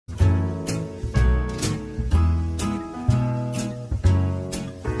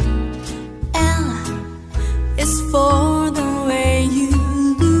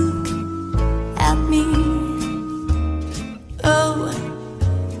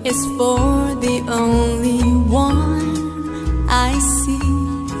is for the only one I see.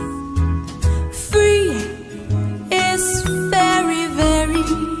 Free is very, very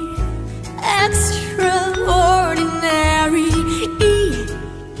extraordinary. E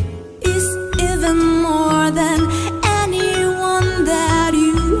is even more than anyone that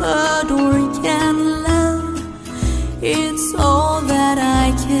you adore can love. It's all that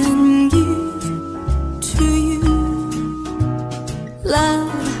I can give to you. Love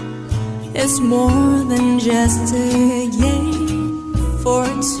is more than just a game for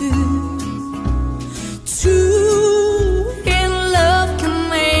two. Two in love can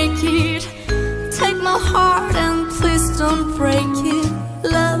make it. Take my heart and please don't break it.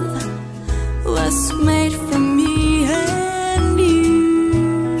 Love was made for me and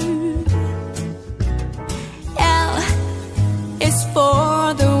you. L is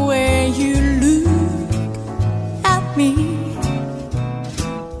for the way you look at me.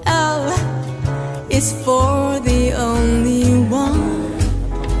 L is for the only one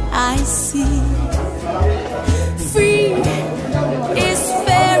I see. Free is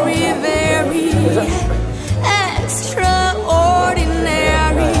very, very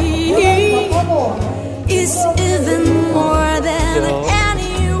extraordinary. Is even more than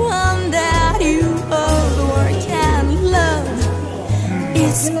anyone that you adore can love.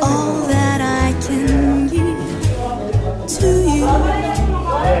 It's all that I can give to you.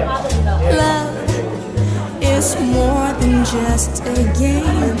 Love is more than just a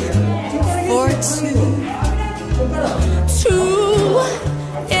game for two. Two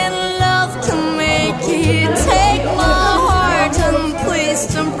in love can make it. Take my heart and please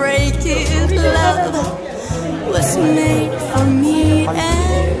don't break it. Love was made for me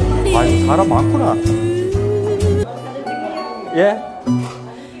and you. 사람 많구나. 예?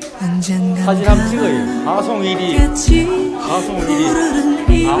 사진 한번 찍어요. 가송 1위. 가송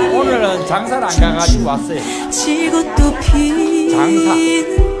 1위. 아, 오늘은 장사를 안 가가지고 왔어요. 장사.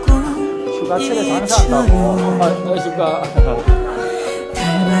 휴가철에 장사한다고. 안녕하십니까.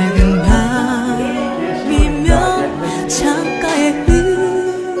 달밝은 밤이면 창가에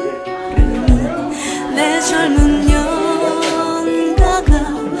흐르는 내 젊은 연가가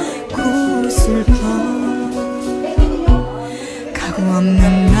고슬퍼. 각오 없는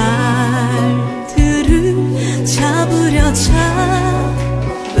날들을 잡으려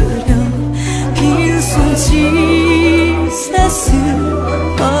빈손짓에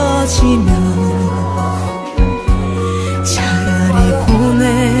쓰러지면 차라리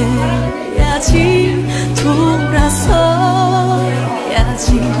보내야지, 돌아서야지.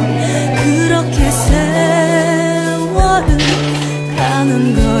 그렇게 세월은 가는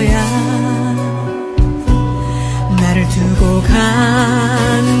거야. 나를 두고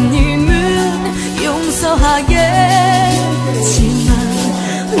가는 님은 용서하겠지만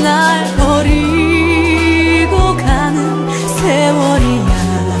날 버리고 가는 세월이야.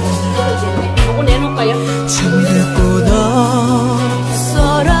 정들 곳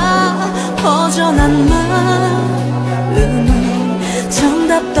없어라 허전한 마음은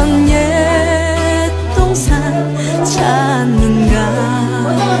정답던 옛 동산 찾는가.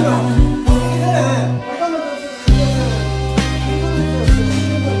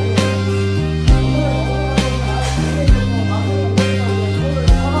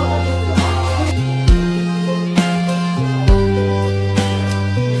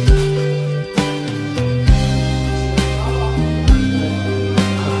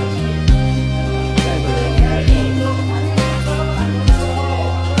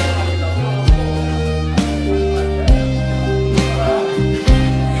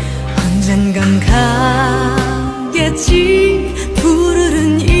 언젠간 가겠지.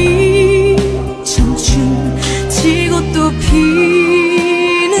 푸르른 이 청춘 지고 또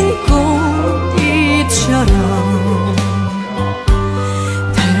피는 꽃잎처럼.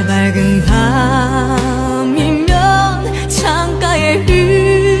 달밝은 밤이면 창가에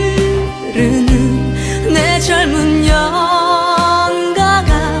흐르는 내 젊은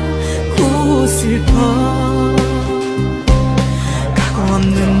연가가 고슬퍼. 각오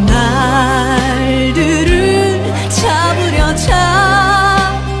없는 날들을 잡으려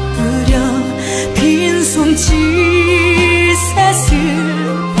빈손짓에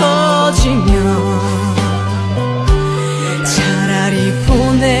슬퍼지면 차라리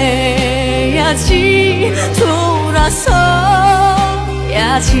보내야지, 돌아서야지.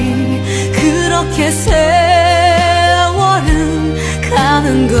 그렇게 세월은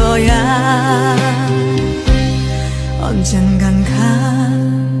가는 거야. 언젠간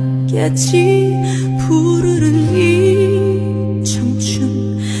가겠지. 푸르른 이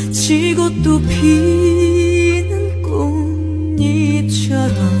청춘 지고 또 피